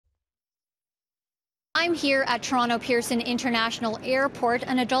I'm here at Toronto Pearson International Airport.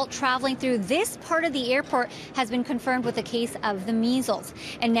 An adult traveling through this part of the airport has been confirmed with a case of the measles.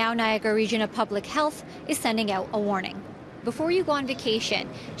 And now Niagara Region of Public Health is sending out a warning. Before you go on vacation,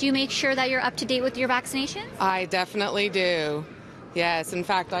 do you make sure that you're up to date with your vaccinations? I definitely do. Yes, in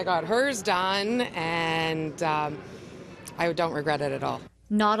fact, I got hers done and I don't regret it at all.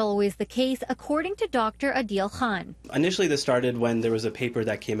 Not always the case, according to Dr. Adil Khan. Initially, this started when there was a paper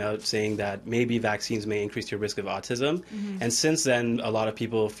that came out saying that maybe vaccines may increase your risk of autism. And since then, a lot of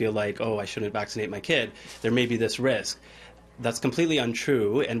people feel like, oh, I shouldn't vaccinate my kid. There may be this risk. That's completely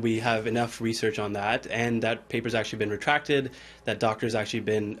untrue, and we have enough research on that, and that paper's actually been retracted, that doctor's actually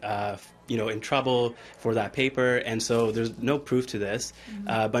been in trouble for that paper, and so there's no proof to this.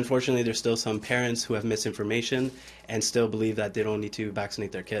 But unfortunately, there's still some parents who have misinformation and still believe that they don't need to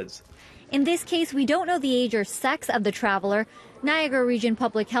vaccinate their kids. In this case, we don't know the age or sex of the traveler. Niagara Region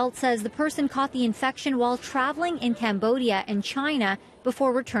Public Health says the person caught the infection while traveling in Cambodia and China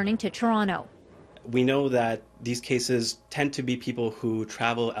before returning to Toronto. We know that these cases tend to be people who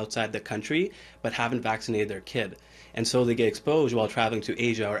travel outside the country but haven't vaccinated their kid. And so they get exposed while traveling to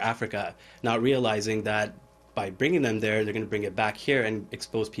Asia or Africa, not realizing that by bringing them there, they're going to bring it back here and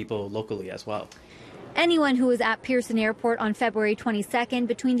expose people locally as well. Anyone who was at Pearson Airport on February 22nd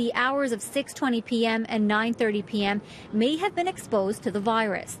between the hours of 6:20 p.m. and 9:30 p.m. may have been exposed to the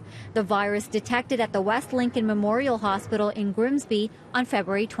virus. The virus detected at the West Lincoln Memorial Hospital in Grimsby on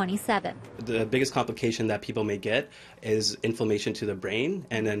February 27th. The biggest complication that people may get is inflammation to the brain,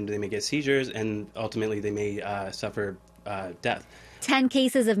 and then they may get seizures, and ultimately they may suffer death. 10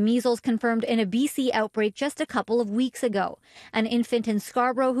 cases of measles confirmed in a BC outbreak just a couple of weeks ago. An infant in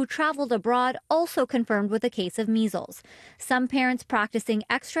Scarborough who traveled abroad also confirmed with a case of measles. Some parents practicing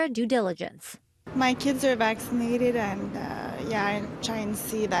extra due diligence. My kids are vaccinated, and I try and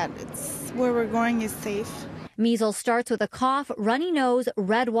see that where we're going is safe. Measles starts with a cough, runny nose,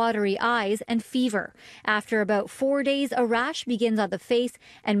 red watery eyes, and fever. After about 4 days, a rash begins on the face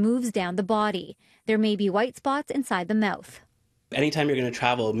and moves down the body. There may be white spots inside the mouth. Anytime you're going to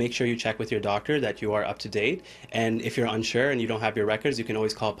travel, make sure you check with your doctor that you are up to date. And if you're unsure and you don't have your records, you can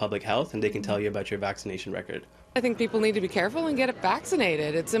always call public health and they can tell you about your vaccination record. I think people need to be careful and get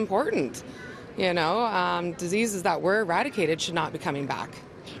vaccinated. It's important. Diseases that were eradicated should not be coming back.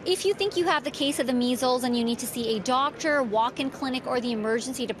 If you think you have the case of the measles and you need to see a doctor, walk-in clinic, or the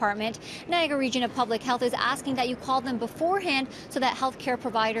emergency department, Niagara Region of Public Health is asking that you call them beforehand so that healthcare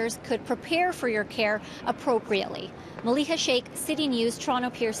providers could prepare for your care appropriately. Maliha Sheikh, City News, Toronto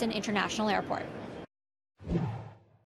Pearson International Airport.